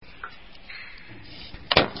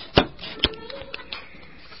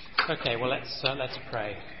Okay, well let's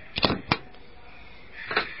pray.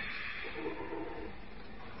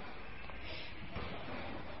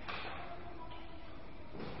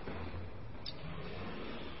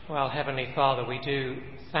 Well, Heavenly Father, we do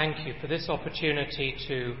thank you for this opportunity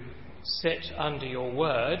to sit under your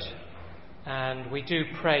word, and we do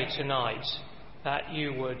pray tonight that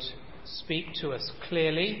you would speak to us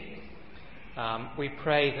clearly. We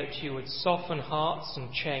pray that you would soften hearts and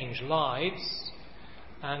change lives,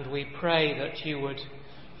 and we pray that you would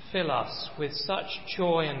fill us with such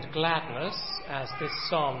joy and gladness, as this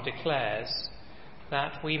psalm declares,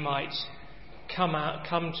 that we might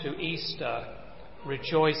come to Easter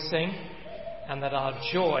rejoicing, and that our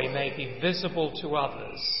joy may be visible to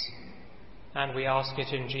others. And we ask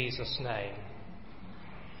it in Jesus' name.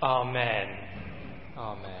 Amen.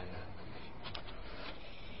 Amen.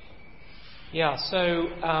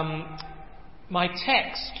 My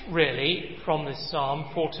text really from this psalm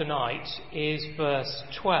for tonight is verse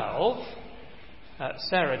 12.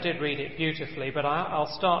 Sarah did read it beautifully, but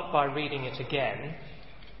I'll start by reading it again.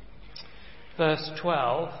 Verse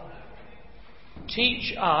 12.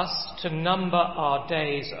 Teach us to number our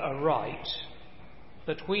days aright,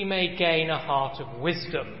 that we may gain a heart of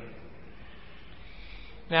wisdom.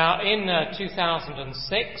 Now, in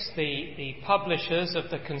 2006, the publishers of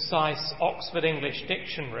the Concise Oxford English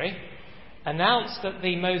Dictionary announced that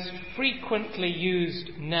the most frequently used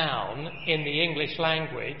noun in the English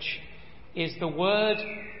language is the word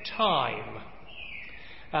time.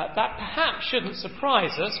 That perhaps shouldn't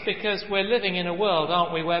surprise us, because we're living in a world,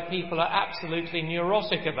 aren't we, where people are absolutely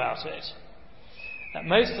neurotic about it.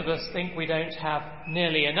 Most of us think we don't have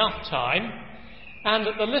nearly enough time, and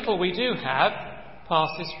that the little we do have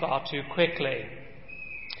passes far too quickly.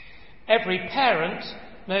 Every parent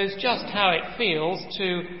knows just how it feels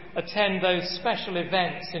to attend those special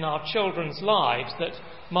events in our children's lives that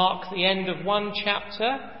mark the end of one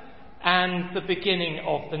chapter and the beginning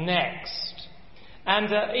of the next.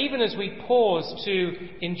 And even as we pause to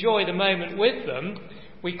enjoy the moment with them,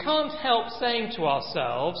 we can't help saying to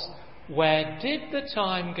ourselves, where did the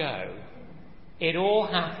time go? It all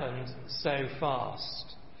happened so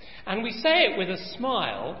fast. And we say it with a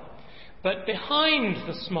smile, but behind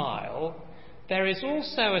the smile, there is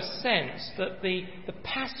also a sense that the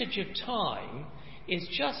passage of time is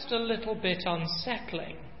just a little bit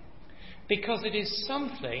unsettling, because it is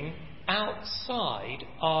something outside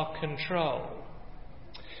our control.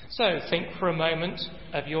 So think for a moment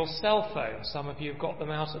of your cell phone. Some of you have got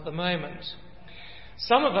them out at the moment.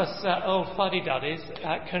 Some of us old fuddy-duddies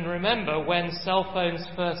can remember when cell phones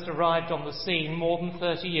first arrived on the scene more than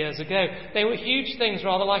 30 years ago. They were huge things,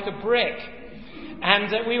 rather like a brick.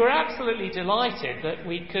 And we were absolutely delighted that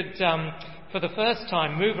we could, for the first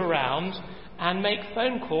time, move around and make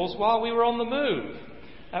phone calls while we were on the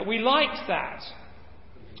move. We liked that.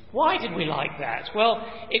 Why did we like that? Well,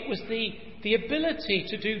 it was the ability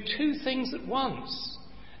to do two things at once.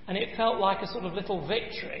 And it felt like a sort of little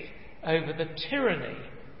victory over the tyranny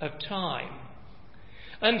of time.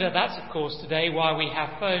 And that's, of course, today why we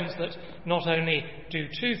have phones that not only do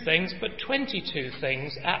two things, but 22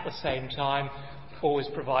 things at the same time, always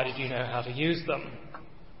provided you know how to use them.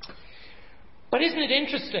 But isn't it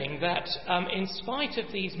interesting that in spite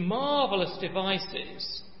of these marvellous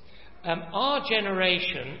devices, our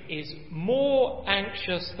generation is more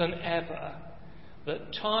anxious than ever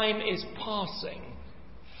that time is passing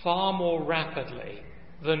far more rapidly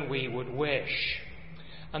than we would wish.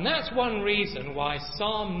 And that's one reason why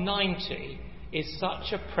Psalm 90 is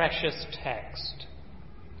such a precious text.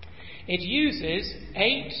 It uses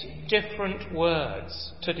 8 different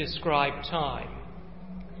words to describe time.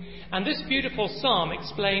 And this beautiful psalm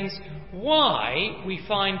explains why we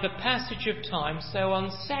find the passage of time so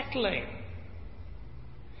unsettling.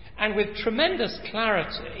 And with tremendous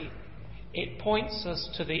clarity, it points us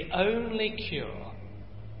to the only cure.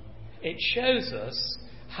 It shows us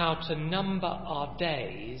how to number our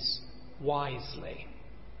days wisely.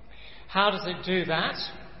 How does it do that?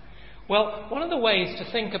 Well, one of the ways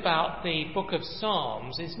to think about the book of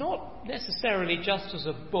Psalms is not necessarily just as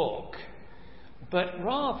a book, but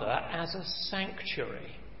rather as a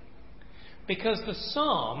sanctuary. Because the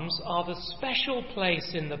Psalms are the special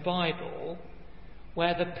place in the Bible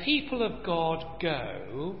where the people of God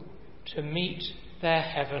go to meet their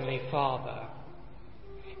Heavenly Father.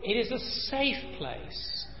 It is a safe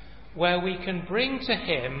place where we can bring to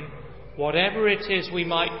Him whatever it is we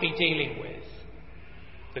might be dealing with.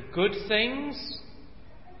 The good things,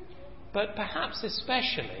 but perhaps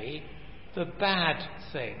especially the bad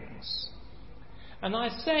things. And I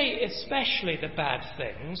say especially the bad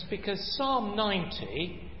things because Psalm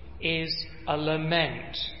 90 is a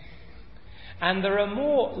lament. And there are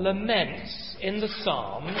more laments in the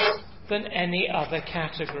Psalms than any other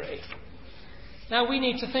category. Now we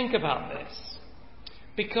need to think about this,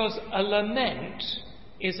 because a lament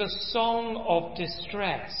is a song of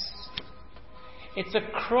distress. It's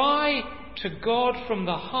a cry to God from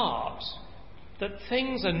the heart that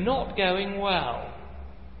things are not going well.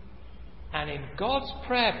 And in God's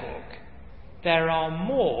prayer book, there are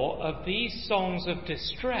more of these songs of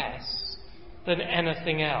distress than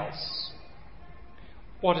anything else.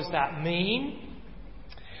 What does that mean?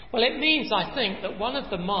 Well, it means, I think, that one of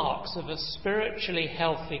the marks of a spiritually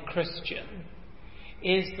healthy Christian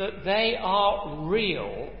is that they are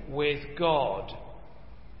real with God.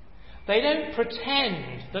 They don't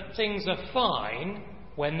pretend that things are fine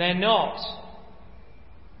when they're not.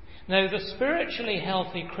 No, the spiritually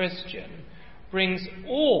healthy Christian brings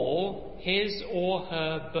all his or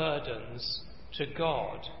her burdens to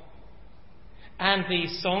God. And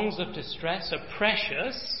these songs of distress are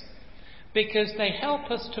precious because they help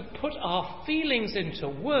us to put our feelings into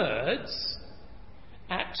words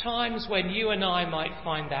at times when you and I might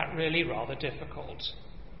find that really rather difficult.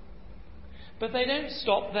 But they don't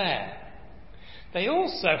stop there. They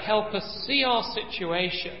also help us see our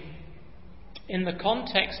situation in the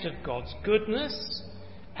context of God's goodness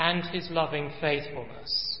and his loving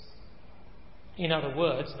faithfulness. In other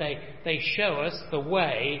words, they show us the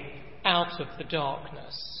way out of the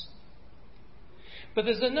darkness. But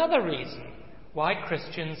there's another reason why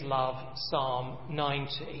Christians love Psalm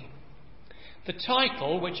 90. The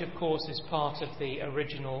title, which of course is part of the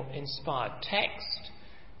original inspired text,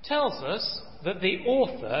 tells us that the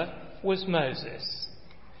author was Moses.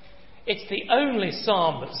 It's the only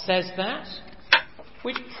psalm that says that,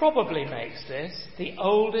 which probably makes this the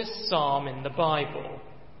oldest psalm in the Bible.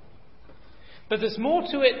 But there's more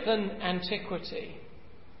to it than antiquity.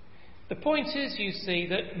 The point is, you see,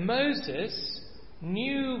 that Moses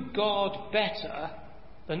knew God better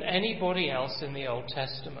than anybody else in the Old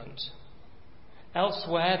Testament.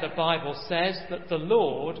 Elsewhere, the Bible says that the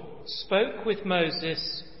Lord spoke with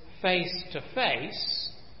Moses face to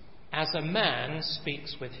face as a man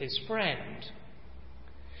speaks with his friend.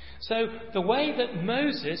 So the way that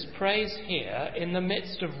Moses prays here in the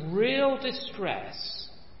midst of real distress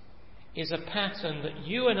is a pattern that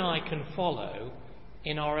you and I can follow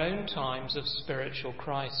in our own times of spiritual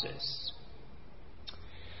crisis.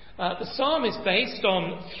 The psalm is based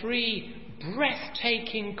on three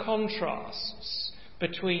breathtaking contrasts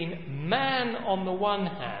between man on the one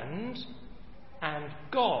hand and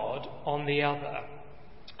God on the other.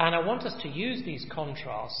 And I want us to use these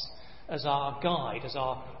contrasts as our guide, as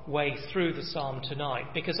our way through the psalm tonight,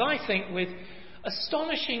 because I think with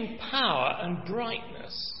astonishing power and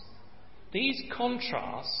brightness, these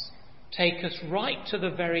contrasts take us right to the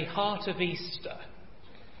very heart of Easter,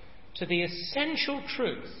 to the essential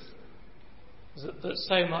truth that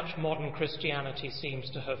so much modern Christianity seems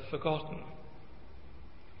to have forgotten.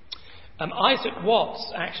 Isaac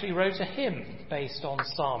Watts actually wrote a hymn based on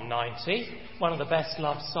Psalm 90, one of the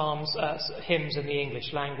best-loved hymns in the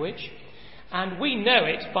English language. And we know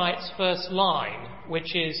it by its first line,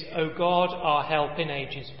 which is, "O God, our help in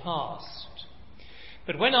ages past."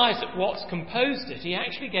 But when Isaac Watts composed it, he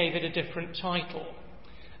actually gave it a different title.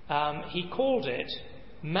 He called it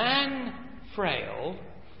 "Man Frail,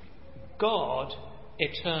 God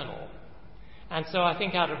Eternal." And so I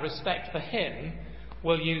think out of respect for him,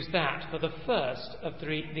 we'll use that for the first of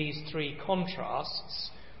these three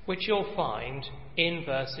contrasts, which you'll find in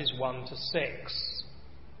verses 1 to 6.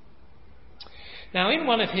 Now, in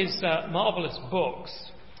one of his marvellous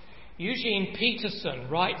books, Eugene Peterson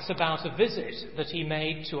writes about a visit that he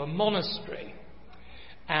made to a monastery.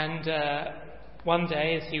 And one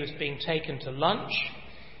day, as he was being taken to lunch,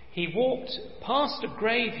 he walked past a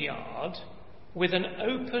graveyard with an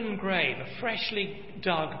open grave, a freshly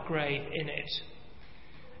dug grave in it.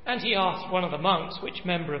 And he asked one of the monks which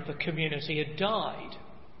member of the community had died.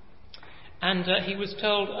 And he was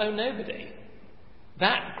told, "Oh, nobody.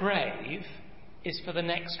 That grave is for the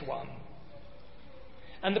next one."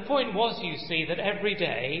 And the point was, you see, that every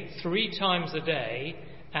day, 3 times a day,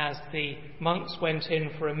 as the monks went in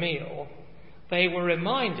for a meal, they were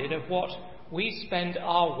reminded of what we spend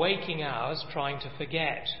our waking hours trying to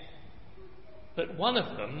forget. That one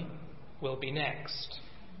of them will be next.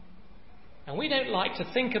 And we don't like to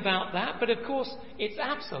think about that, but of course it's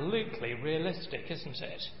absolutely realistic, isn't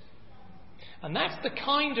it? And that's the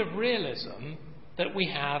kind of realism that we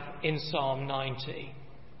have in Psalm 90.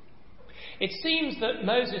 It seems that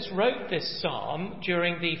Moses wrote this psalm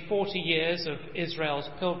during the 40 years of Israel's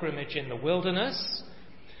pilgrimage in the wilderness.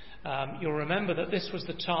 You'll remember that this was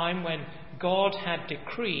the time when God had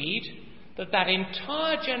decreed that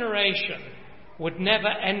entire generation would never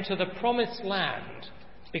enter the promised land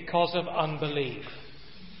because of unbelief.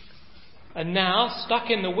 And now, stuck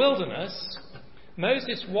in the wilderness,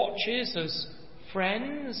 Moses watches as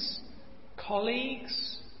friends,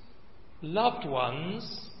 colleagues, loved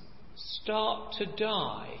ones start to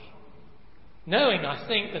die, knowing, I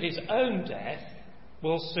think, that his own death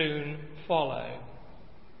will soon follow.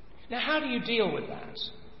 Now, how do you deal with that?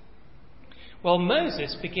 Well,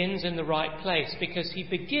 Moses begins in the right place because he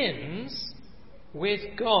begins with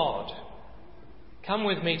God. Come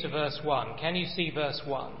with me to verse 1. Can you see verse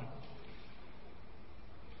 1?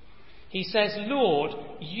 He says, "Lord,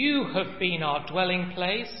 you have been our dwelling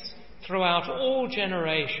place throughout all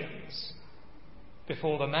generations.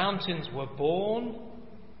 Before the mountains were born,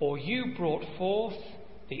 or you brought forth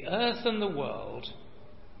the earth and the world,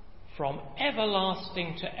 from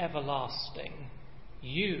everlasting to everlasting,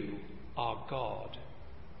 you are God."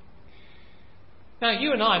 Now,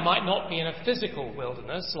 you and I might not be in a physical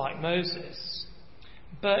wilderness like Moses,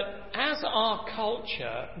 but as our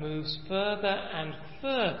culture moves further and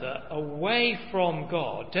further away from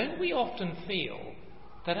God, don't we often feel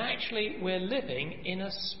that actually we're living in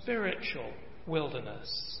a spiritual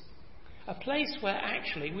wilderness? A place where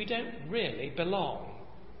actually we don't really belong.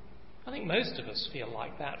 I think most of us feel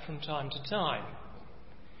like that from time to time.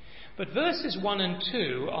 But verses 1 and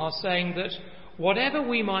 2 are saying that whatever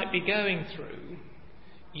we might be going through,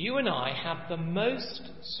 you and I have the most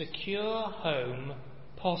secure home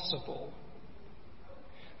possible.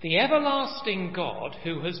 The everlasting God,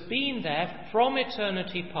 who has been there from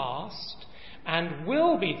eternity past and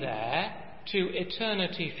will be there to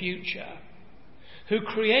eternity future, who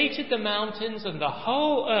created the mountains and the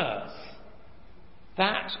whole earth,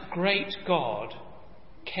 that great God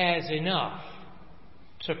cares enough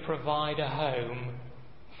to provide a home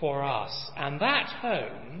for us. And that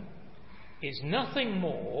home is nothing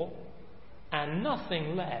more and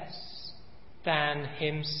nothing less than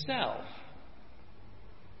himself.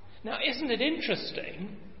 Now, isn't it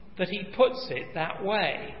interesting that he puts it that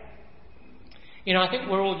way? You know, I think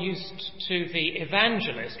we're all used to the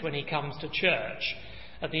evangelist when he comes to church.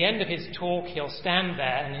 At the end of his talk, he'll stand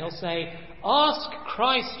there and he'll say, "Ask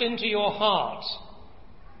Christ into your heart."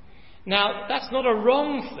 Now, that's not a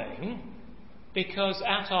wrong thing, because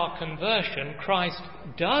at our conversion, Christ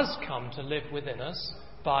does come to live within us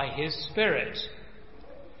by his Spirit.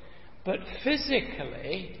 But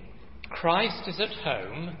physically, Christ is at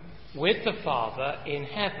home with the Father in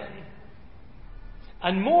heaven.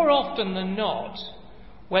 And more often than not,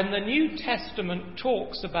 when the New Testament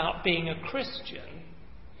talks about being a Christian,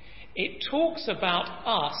 it talks about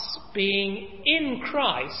us being in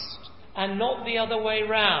Christ and not the other way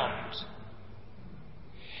round.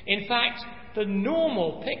 In fact, the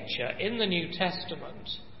normal picture in the New Testament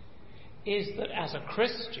is that as a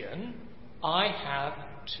Christian, I have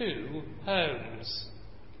two homes.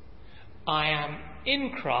 I am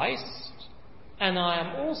in Christ and I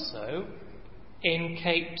am also in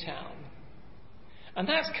Cape Town. And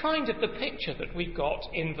that's kind of the picture that we've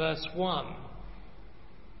got in verse 1.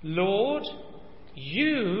 Lord,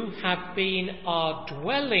 you have been our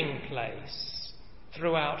dwelling place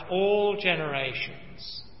throughout all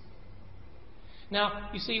generations. Now,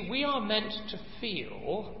 you see, we are meant to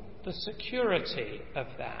feel the security of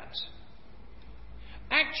that.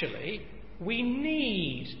 Actually, we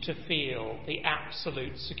need to feel the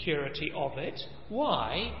absolute security of it.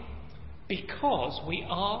 Why? Because we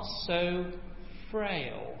are so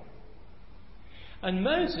frail. And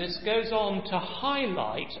Moses goes on to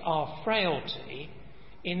highlight our frailty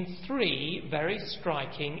in three very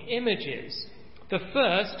striking images. The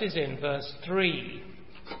first is in verse 3.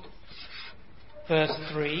 Verse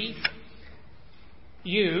 3,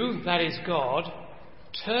 you, that is God,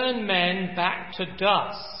 turn men back to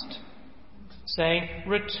dust, saying,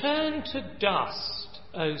 return to dust,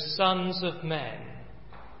 O sons of men.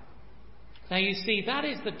 Now you see, that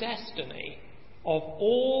is the destiny of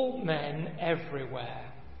all men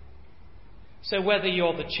everywhere. So whether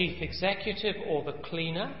you're the chief executive or the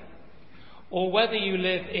cleaner, or whether you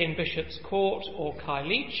live in Bishop's Court or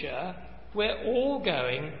Kailicha, we're all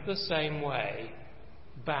going the same way,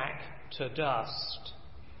 back to dust.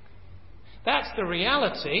 That's the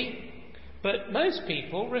reality, but most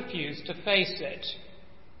people refuse to face it.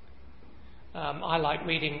 I like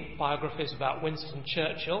reading biographies about Winston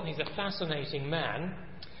Churchill. He's a fascinating man,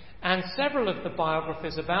 and several of the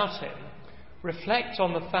biographies about him reflect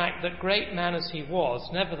on the fact that, great man as he was,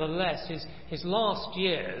 nevertheless his last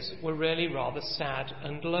years were really rather sad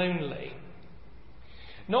and lonely.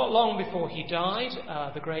 Not long before he died,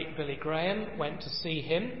 the great Billy Graham went to see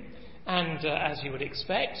him, and as you would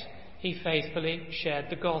expect, he faithfully shared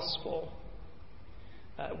the gospel.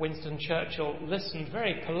 Winston Churchill listened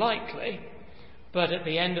very politely, but at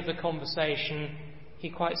the end of the conversation, he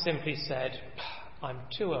quite simply said, "I'm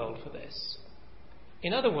too old for this."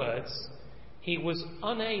 In other words, he was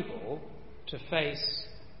unable to face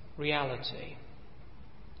reality.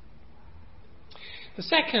 The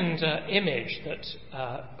second image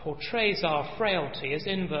that portrays our frailty is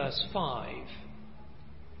in verse 5.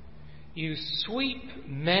 You sweep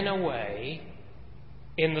men away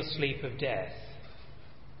in the sleep of death.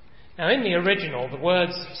 Now, in the original, the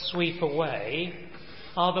words sweep away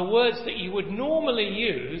are the words that you would normally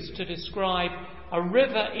use to describe a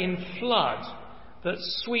river in flood that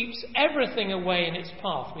sweeps everything away in its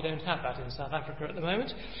path. We don't have that in South Africa at the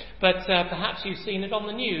moment, but perhaps you've seen it on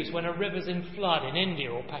the news when a river's in flood in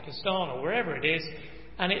India or Pakistan or wherever it is,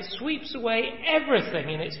 and it sweeps away everything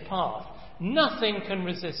in its path. Nothing can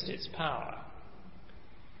resist its power.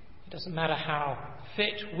 It doesn't matter how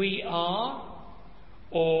fit we are,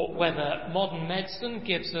 or whether modern medicine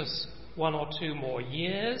gives us 1 or 2 more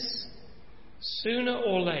years. Sooner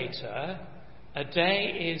or later, a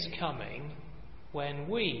day is coming when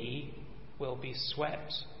we will be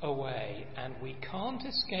swept away, and we can't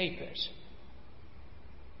escape it.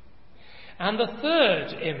 And the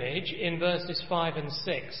third image in verses 5 and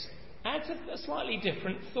 6 adds a slightly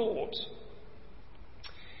different thought.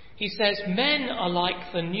 He says, men are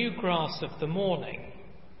like the new grass of the morning.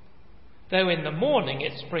 Though in the morning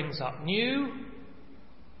it springs up new,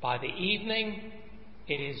 by the evening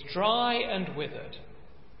it is dry and withered.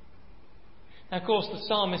 Now, of course, the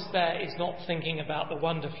psalmist there is not thinking about the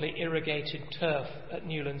wonderfully irrigated turf at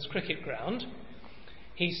Newlands Cricket Ground.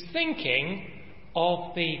 He's thinking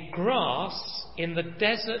of the grass in the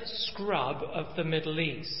desert scrub of the Middle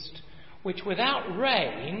East, which without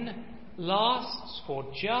rain lasts for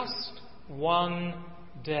just 1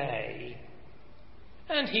 day.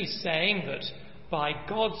 And he's saying that by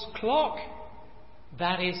God's clock,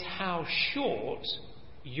 that is how short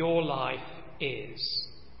your life is.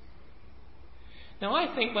 Now,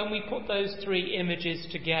 I think when we put those 3 images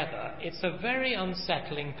together, it's a very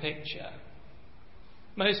unsettling picture.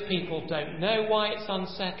 Most people don't know why it's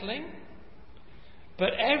unsettling,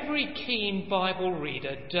 but every keen Bible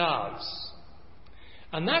reader does.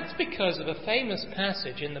 And that's because of a famous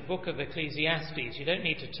passage in the book of Ecclesiastes. You don't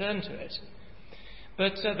need to turn to it.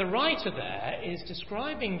 But the writer there is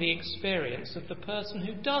describing the experience of the person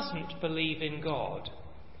who doesn't believe in God.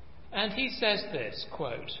 And he says this,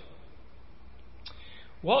 quote,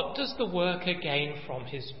 "What does the worker gain from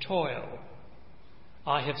his toil?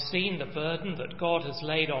 I have seen the burden that God has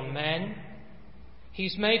laid on men.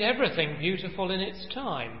 He's made everything beautiful in its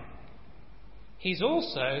time. He's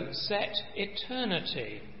also set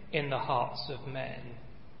eternity in the hearts of men.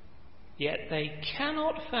 Yet they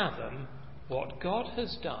cannot fathom what God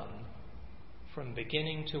has done from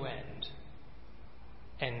beginning to end."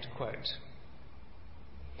 End quote.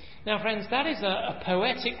 Now, friends, that is a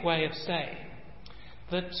poetic way of saying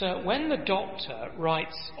that when the doctor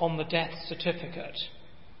writes on the death certificate,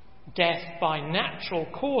 death by natural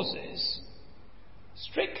causes,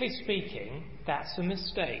 strictly speaking, that's a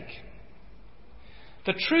mistake.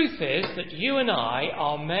 The truth is that you and I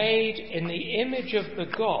are made in the image of the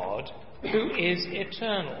God who is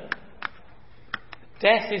eternal.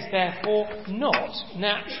 Death is therefore not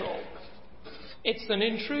natural. It's an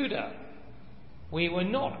intruder. We were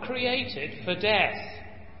not created for death.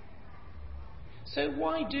 So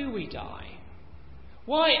why do we die?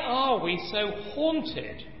 Why are we so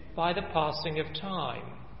haunted by the passing of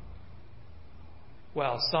time?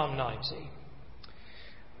 Well, Psalm 90.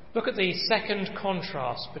 Look at the second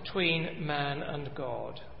contrast between man and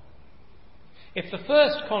God. If the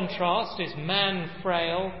first contrast is man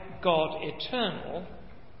frail, God eternal,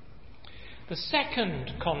 the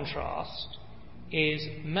second contrast is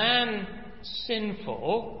man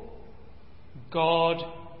sinful, God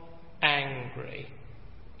angry.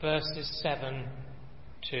 Verses 7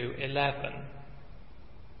 to 11.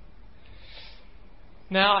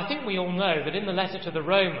 Now, I think we all know that in the letter to the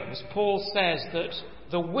Romans, Paul says that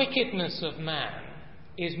the wickedness of man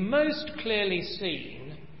is most clearly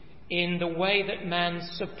seen in the way that man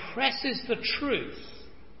suppresses the truth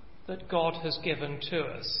that God has given to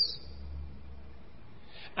us.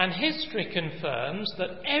 And history confirms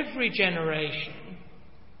that every generation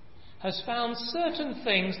has found certain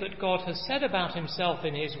things that God has said about himself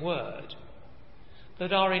in his word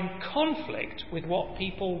that are in conflict with what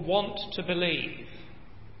people want to believe.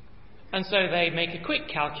 And so they make a quick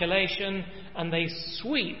calculation and they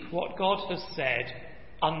sweep what God has said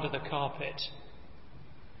under the carpet.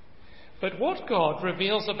 But what God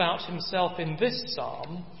reveals about himself in this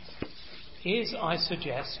psalm is, I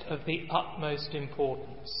suggest, of the utmost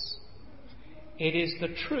importance. It is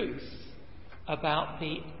the truth about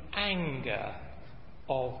the anger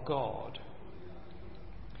of God.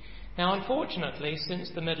 Now, unfortunately, since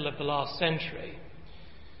the middle of the last century,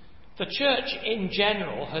 the church in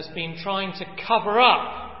general has been trying to cover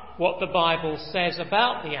up what the Bible says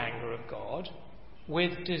about the anger of God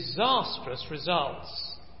with disastrous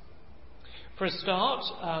results. For a start,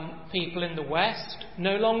 people in the West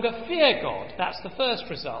no longer fear God. That's the first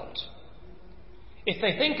result. If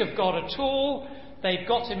they think of God at all, they've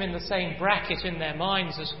got him in the same bracket in their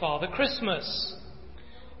minds as Father Christmas.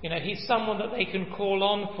 He's someone that they can call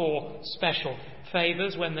on for special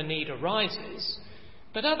favours when the need arises,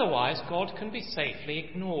 but otherwise God can be safely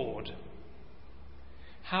ignored.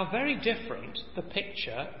 How very different the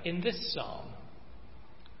picture in this psalm.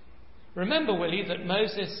 Remember, will you, that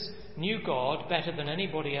Moses knew God better than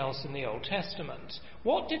anybody else in the Old Testament.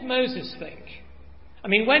 What did Moses think?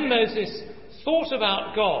 When Moses thought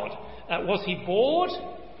about God, was he bored?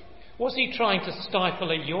 Was he trying to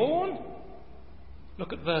stifle a yawn?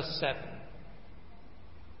 Look at verse 7.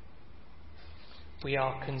 We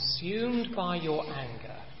are consumed by your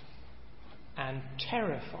anger and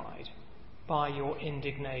terrified by your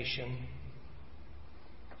indignation.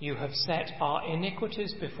 You have set our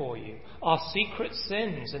iniquities before you, our secret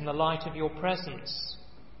sins in the light of your presence.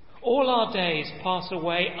 All our days pass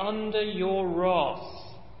away under your wrath.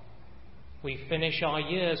 We finish our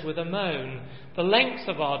years with a moan. The length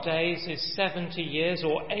of our days is 70 years,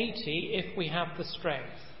 or 80 if we have the strength.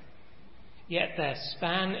 Yet their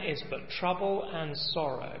span is but trouble and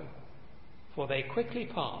sorrow, for they quickly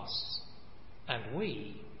pass, and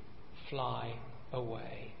we fly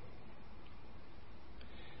away.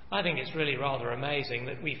 I think it's really rather amazing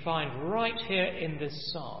that we find right here in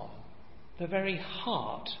this psalm the very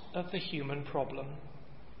heart of the human problem.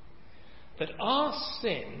 That our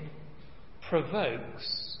sin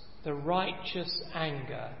provokes the righteous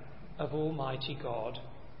anger of Almighty God,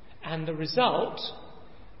 and the result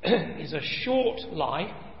is a short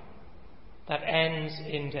life that ends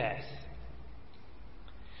in death.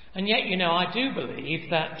 And yet, I do believe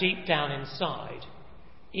that deep down inside,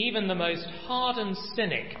 even the most hardened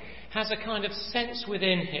cynic has a kind of sense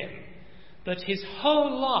within him that his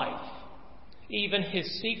whole life, even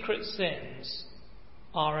his secret sins,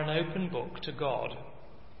 are an open book to God.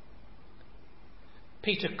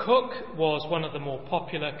 Peter Cook was one of the more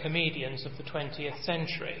popular comedians of the 20th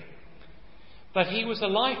century, but he was a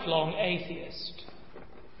lifelong atheist.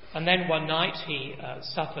 And then one night he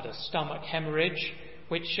suffered a stomach hemorrhage,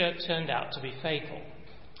 which turned out to be fatal.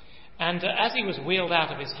 And as he was wheeled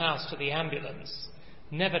out of his house to the ambulance,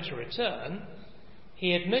 never to return,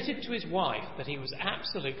 he admitted to his wife that he was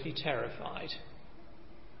absolutely terrified.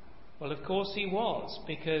 Well, of course he was,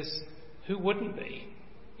 because who wouldn't be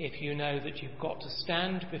if you know that you've got to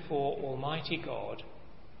stand before Almighty God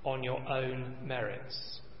on your own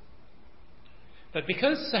merits? But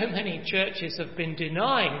because so many churches have been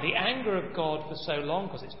denying the anger of God for so long,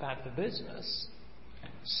 because it's bad for business,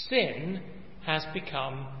 sin has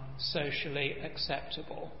become socially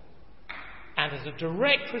acceptable. And as a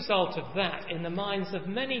direct result of that, in the minds of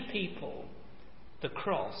many people, the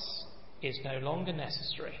cross is no longer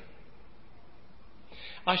necessary.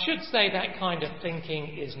 I should say that kind of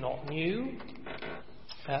thinking is not new.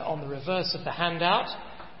 On the reverse of the handout,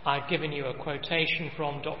 I've given you a quotation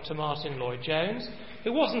from Dr. Martin Lloyd-Jones,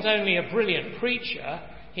 who wasn't only a brilliant preacher,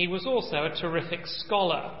 he was also a terrific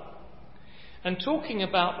scholar. And talking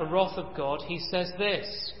about the wrath of God, he says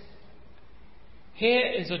this: "Here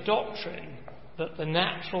is a doctrine that the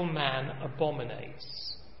natural man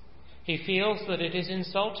abominates. He feels that it is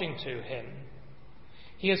insulting to him.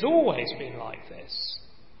 He has always been like this.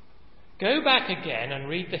 Go back again and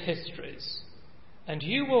read the histories, and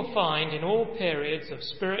you will find in all periods of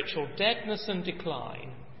spiritual deadness and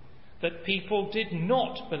decline that people did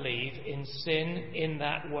not believe in sin in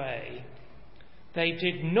that way. They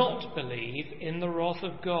did not believe in the wrath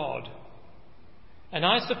of God. And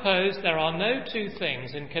I suppose there are no two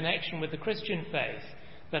things in connection with the Christian faith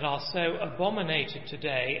that are so abominated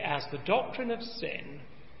today as the doctrine of sin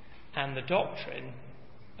and the doctrine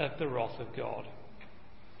of the wrath of God."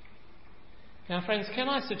 Now, friends, can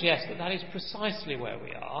I suggest that that is precisely where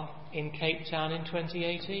we are in Cape Town in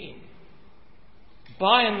 2018?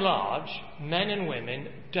 By and large, men and women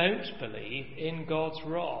don't believe in God's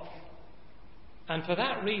wrath. And for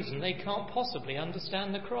that reason, they can't possibly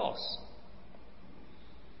understand the cross.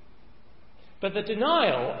 But the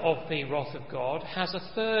denial of the wrath of God has a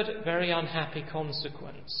third very unhappy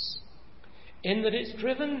consequence, in that it's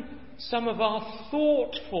driven some of our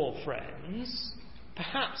thoughtful friends,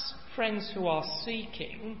 perhaps friends who are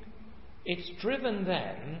seeking, it's driven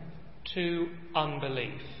them to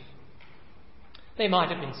unbelief. They might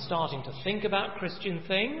have been starting to think about Christian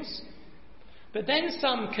things, but then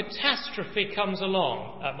some catastrophe comes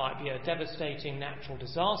along. It might be a devastating natural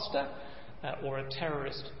disaster, or a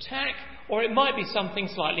terrorist attack, or it might be something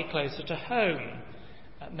slightly closer to home.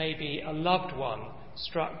 Maybe a loved one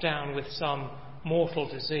struck down with some mortal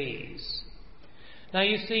disease. Now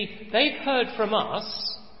you see, they've heard from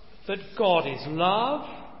us that God is love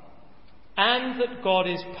and that God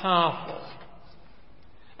is powerful.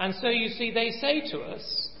 And so you see, they say to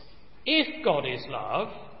us, if God is love,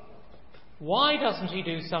 why doesn't he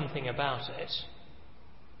do something about it?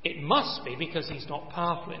 It must be because he's not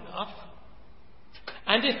powerful enough.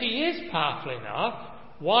 And if he is powerful enough,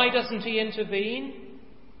 why doesn't he intervene?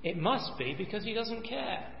 It must be because he doesn't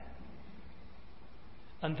care.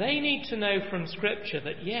 And they need to know from Scripture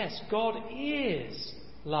that yes, God is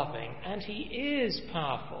loving and he is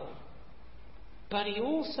powerful, but he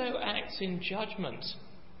also acts in judgment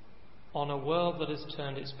on a world that has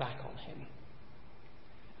turned its back on him.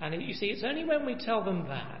 And you see, it's only when we tell them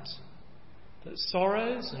that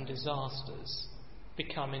sorrows and disasters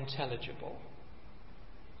become intelligible.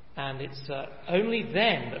 And it's only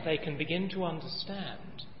then that they can begin to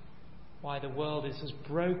understand why the world is as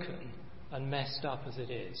broken and messed up as it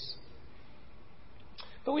is.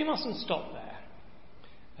 But we mustn't stop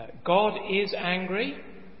there. God is angry.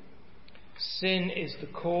 Sin is the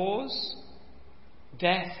cause.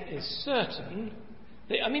 Death is certain.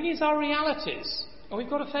 These are realities, and we've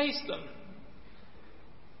got to face them.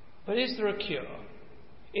 But is there a cure?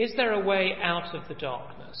 Is there a way out of the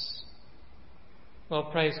darkness? Well,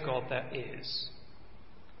 praise God, there is.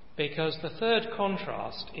 Because the third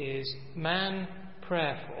contrast is man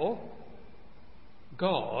prayerful,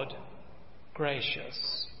 God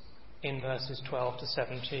gracious, in verses 12 to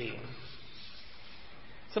 17.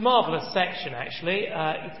 It's a marvellous section, actually.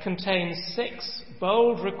 It contains 6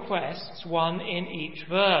 bold requests, one in each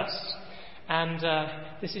verse. And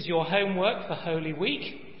this is your homework for Holy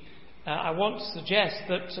Week. I want to suggest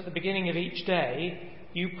that at the beginning of each day,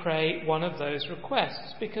 you pray one of those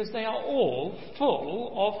requests, because they are all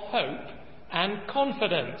full of hope and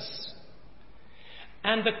confidence.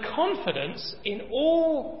 And the confidence in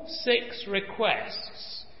all 6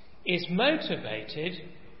 requests is motivated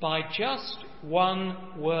by just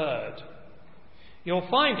one word. You'll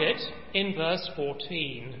find it in verse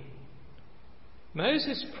 14.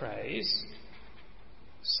 Moses prays,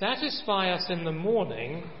 "Satisfy us in the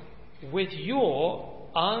morning with your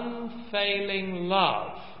unfailing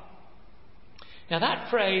love." Now that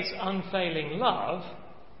phrase, unfailing love,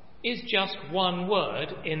 is just one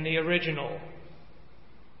word in the original.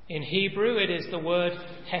 In Hebrew it is the word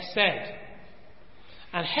hesed.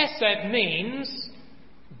 And hesed means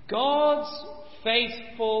God's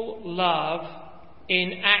faithful love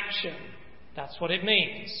in action. That's what it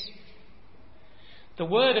means. The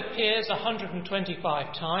word appears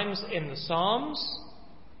 125 times in the Psalms,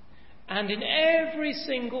 and in every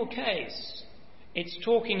single case it's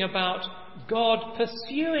talking about God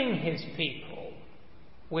pursuing his people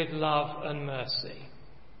with love and mercy.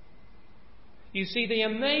 You see, the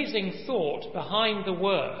amazing thought behind the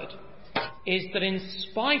word is that in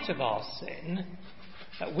spite of our sin,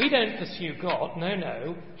 we don't pursue God.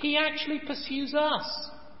 No, he actually pursues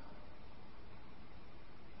us.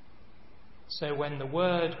 So when the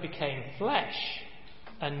Word became flesh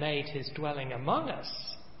and made his dwelling among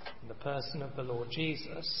us, in the person of the Lord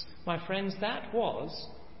Jesus, my friends, that was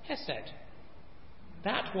Hesed.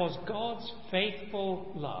 That was God's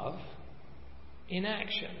faithful love in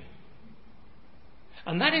action.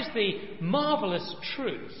 And that is the marvellous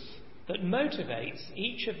truth that motivates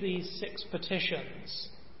each of these 6 petitions.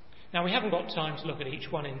 Now, we haven't got time to look at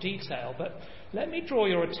each one in detail, but let me draw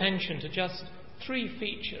your attention to just 3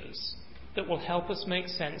 features that will help us make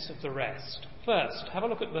sense of the rest. First, have a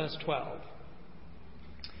look at verse 12.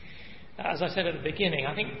 As I said at the beginning,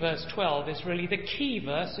 I think verse 12 is really the key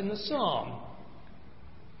verse in the psalm.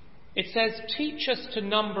 It says, "Teach us to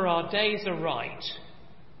number our days aright,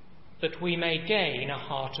 that we may gain a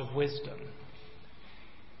heart of wisdom."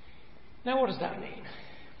 Now, what does that mean?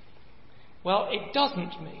 Well, it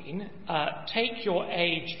doesn't mean take your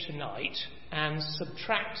age tonight and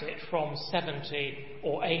subtract it from 70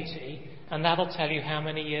 or 80, and that'll tell you how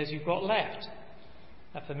many years you've got left.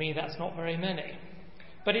 For me, that's not very many.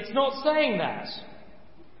 But it's not saying that.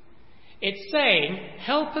 It's saying,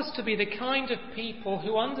 help us to be the kind of people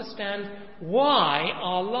who understand why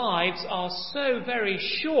our lives are so very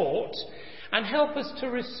short, and help us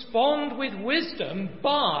to respond with wisdom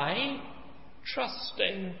by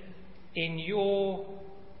trusting in your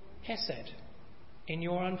hesed, in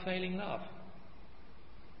your unfailing love.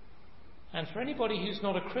 And for anybody who's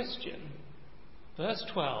not a Christian, verse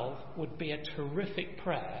 12 would be a terrific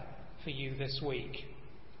prayer for you this week.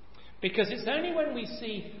 Because it's only when we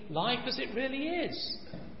see life as it really is,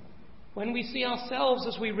 when we see ourselves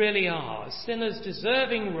as we really are, as sinners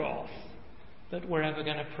deserving wrath, that we're ever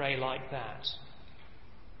going to pray like that.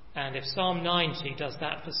 And if Psalm 90 does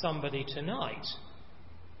that for somebody tonight,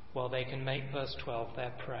 well, they can make verse 12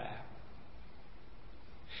 their prayer.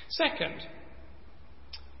 Second,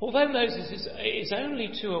 although Moses is only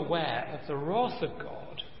too aware of the wrath of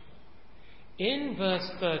God, in verse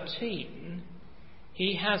 13,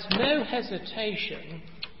 he has no hesitation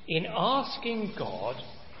in asking God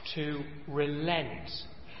to relent.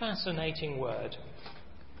 Fascinating word.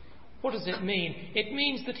 What does it mean? It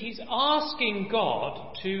means that he's asking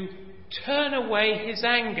God to turn away his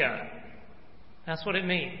anger. That's what it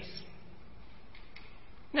means.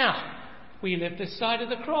 Now, we live this side of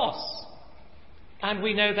the cross, and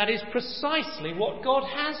we know that is precisely what God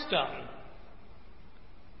has done.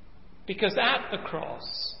 Because at the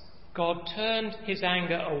cross, God turned his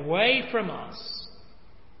anger away from us,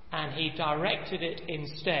 and he directed it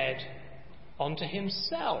instead onto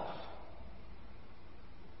himself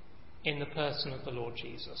in the person of the Lord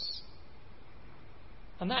Jesus.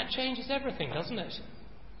 And that changes everything, doesn't it?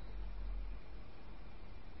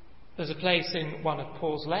 There's a place in one of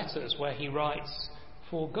Paul's letters where he writes,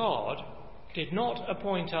 "For God did not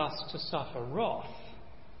appoint us to suffer wrath,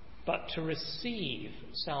 but to receive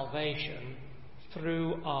salvation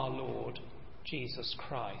through our Lord Jesus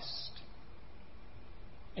Christ."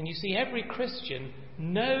 And you see, every Christian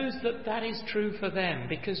knows that that is true for them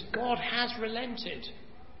because God has relented.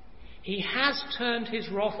 He has turned his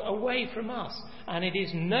wrath away from us, and it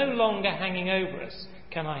is no longer hanging over us.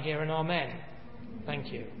 Can I hear an amen?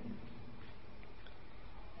 Thank you.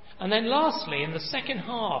 And then lastly, in the second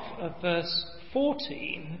half of verse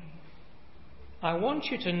 14, I want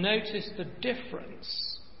you to notice the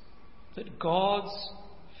difference that God's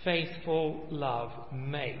faithful love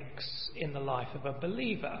makes in the life of a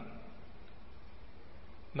believer.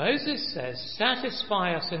 Moses says,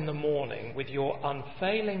 "Satisfy us in the morning with your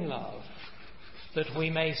unfailing love, that we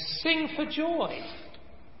may sing for joy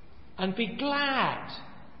and be glad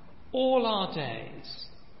all our days."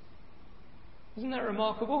 Isn't that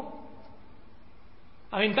remarkable?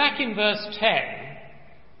 I mean, back in verse 10,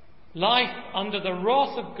 life under the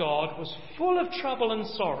wrath of God was full of trouble and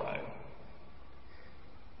sorrow.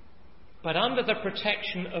 But under the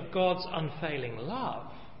protection of God's unfailing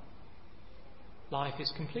love, life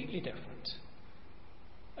is completely different.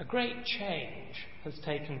 A great change has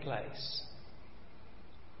taken place.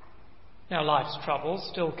 Now, life's troubles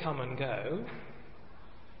still come and go,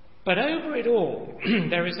 but over it all,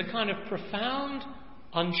 there is a kind of profound,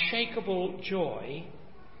 unshakable joy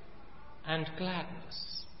and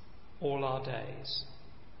gladness all our days.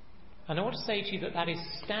 And I want to say to you that that is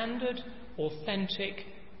standard, authentic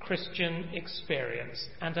Christian experience.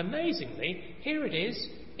 And amazingly, here it is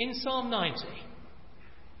in Psalm 90.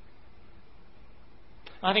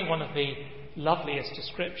 I think one of the loveliest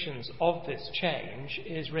descriptions of this change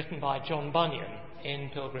is written by John Bunyan in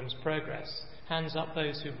Pilgrim's Progress. Hands up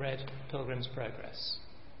those who've read Pilgrim's Progress.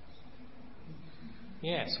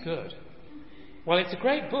 Yes, good. Well, it's a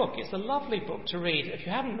great book. It's a lovely book to read. If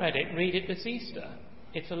you haven't read it this Easter.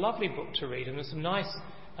 It's a lovely book to read, and there's some nice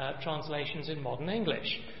translations in modern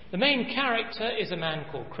English. The main character is a man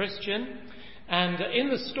called Christian, and in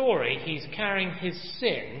the story he's carrying his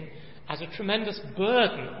sin as a tremendous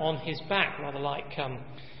burden on his back, rather like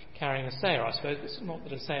carrying a sayer, I suppose. It's not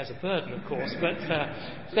that a sayer's a burden, of course, but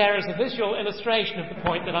there is a visual illustration of the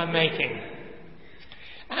point that I'm making.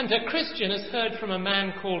 And a Christian has heard from a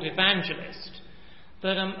man called Evangelist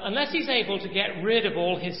that unless he's able to get rid of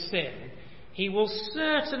all his sin, he will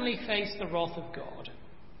certainly face the wrath of God.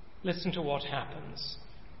 Listen to what happens.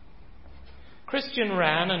 Christian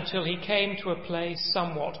ran until he came to a place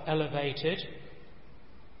somewhat elevated.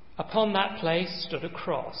 Upon that place stood a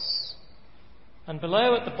cross, and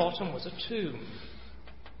below at the bottom was a tomb.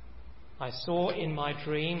 I saw in my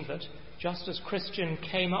dream that just as Christian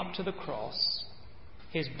came up to the cross,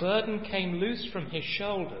 his burden came loose from his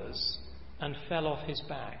shoulders and fell off his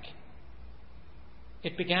back.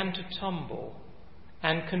 It began to tumble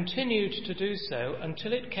and continued to do so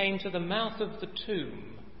until it came to the mouth of the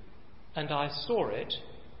tomb, and I saw it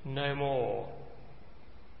no more.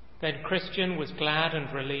 Then Christian was glad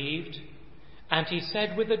and relieved, and he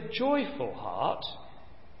said with a joyful heart,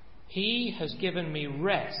 "He has given me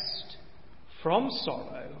rest from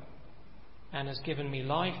sorrow and has given me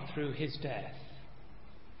life through his death."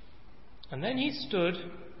 And then he stood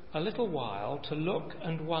a little while to look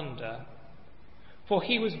and wonder, for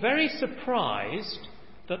he was very surprised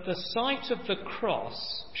that the sight of the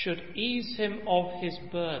cross should ease him of his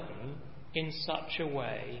burden in such a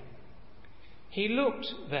way. He looked,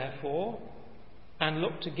 therefore, and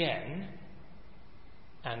looked again,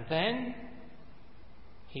 and then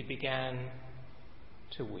he began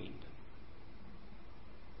to weep.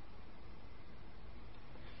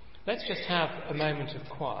 Let's just have a moment of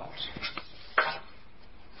quiet,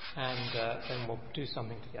 and then we'll do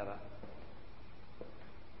something together.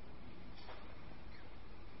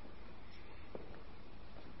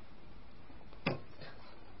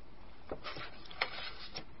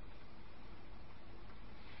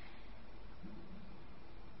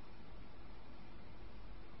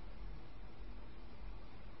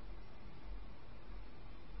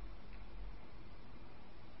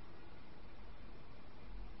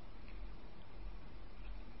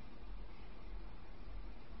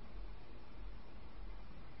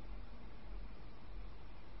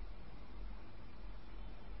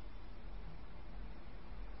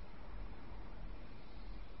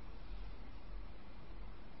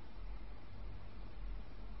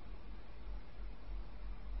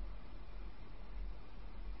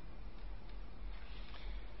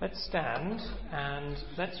 Let's stand and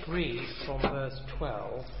let's read from verse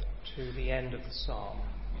 12 to the end of the psalm.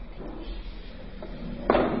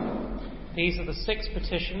 These are the 6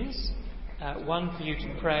 petitions, one for you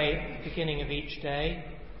to pray at the beginning of each day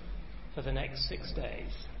for the next 6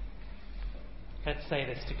 days. Let's say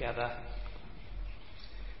this together.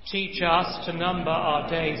 Teach us to number our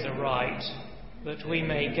days aright, that we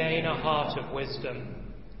may gain a heart of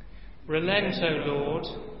wisdom. Relent, O Lord,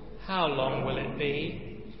 how long will it be?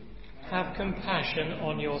 Have compassion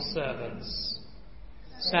on your servants.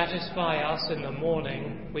 Satisfy us in the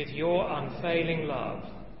morning with your unfailing love,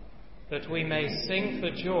 that we may sing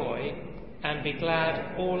for joy and be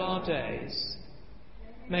glad all our days.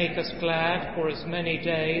 Make us glad for as many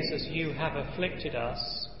days as you have afflicted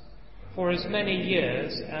us, for as many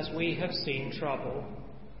years as we have seen trouble.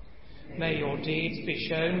 May your deeds be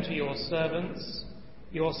shown to your servants,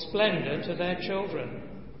 your splendour to their children.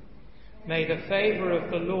 May the favour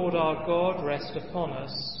of the Lord our God rest upon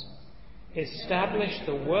us. Establish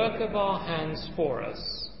the work of our hands for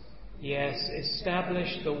us. Yes,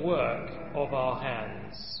 establish the work of our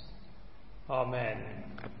hands. Amen.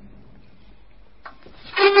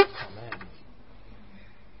 Amen.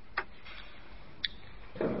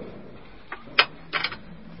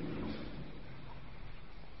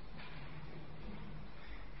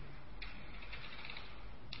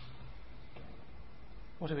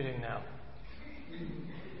 What are we doing now?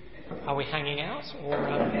 Are we hanging out, or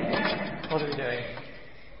what are we doing?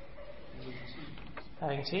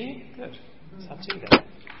 Having tea? Good. Let's have tea then.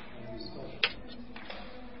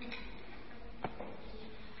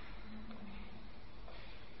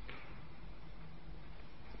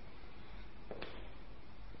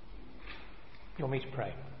 You want me to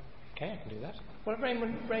pray? Okay, I can do that. Well,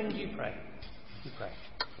 Raymond, you pray. You pray.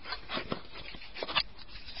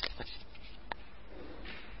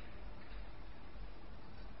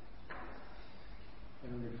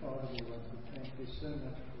 Heavenly Father, we want to thank you so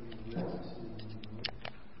much for your blessings